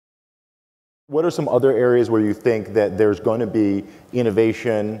What are some other areas where you think that there's going to be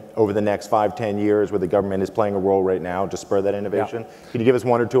innovation over the next 5-10 years where the government is playing a role right now to spur that innovation? Yeah. Can you give us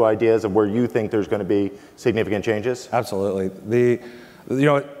one or two ideas of where you think there's going to be significant changes? Absolutely.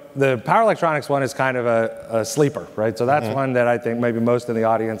 The power electronics one is kind of a sleeper, right? So that's one that I think maybe most in the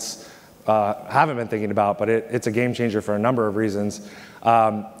audience haven't been thinking about, but it's a game changer for a number of reasons.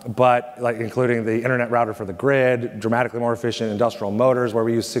 But like including the internet router for the grid, dramatically more efficient industrial motors where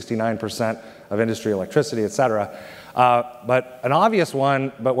we use 69% of industry electricity, et cetera. But an obvious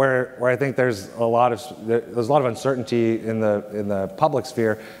one, but where I think there's a lot of uncertainty in the public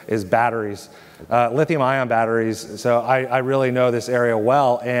sphere is batteries, lithium-ion batteries. So I really know this area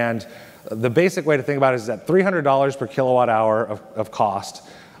well, and the basic way to think about it is at $300 per kilowatt hour of cost,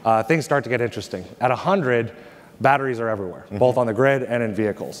 things start to get interesting. At 100, batteries are everywhere, both on the grid and in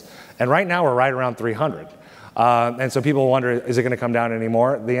vehicles. And right now we're right around 300. And so people wonder, is it going to come down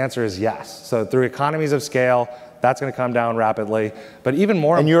anymore? The answer is yes. So through economies of scale, that's going to come down rapidly. But even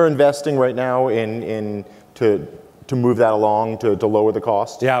more. And you're investing right now to move that along to lower the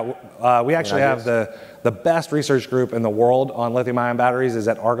cost? Yeah, we actually have the best research group in the world on lithium-ion batteries is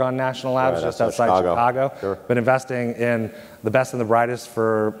at Argonne National Labs, just outside Chicago. Sure. Been investing in the best and the brightest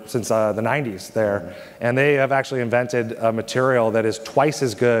since the 90s there. And they have actually invented a material that is twice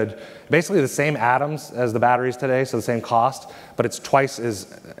as good, basically the same atoms as the batteries today, so the same cost, but it's twice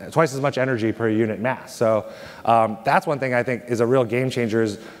as much energy per unit mass. So that's one thing I think is a real game changer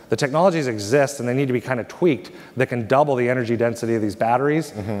is the technologies exist and they need to be kind of tweaked that can double the energy density of these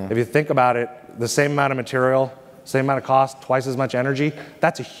batteries. If you think about it, the same amount of material, same amount of cost, twice as much energy,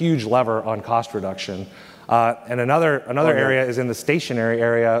 that's a huge lever on cost reduction. And another area is in the stationary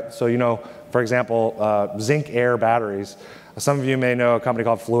area. So, for example, zinc air batteries. Some of you may know a company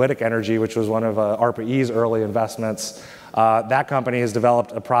called Fluidic Energy, which was one of ARPA-E's early investments. That company has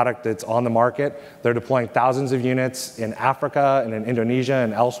developed a product that's on the market. They're deploying thousands of units in Africa and in Indonesia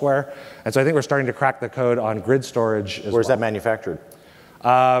and elsewhere. And so I think we're starting to crack the code on grid storage as well. Where's that manufactured?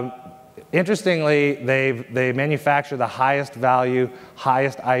 Interestingly, they manufacture the highest value,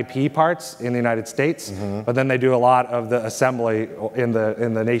 highest IP parts in the United States, but then they do a lot of the assembly in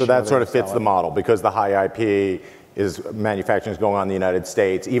the nation. So that sort of fits the model because the high IP manufacturing is going on in the United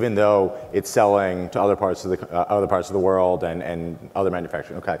States, even though it's selling to other parts of the world and other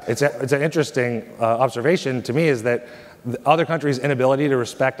manufacturing. Okay. It's an interesting observation to me is that other countries' inability to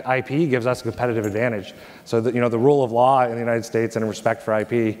respect IP gives us a competitive advantage. So that, the rule of law in the United States and respect for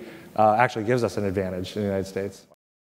IP actually gives us an advantage in the United States.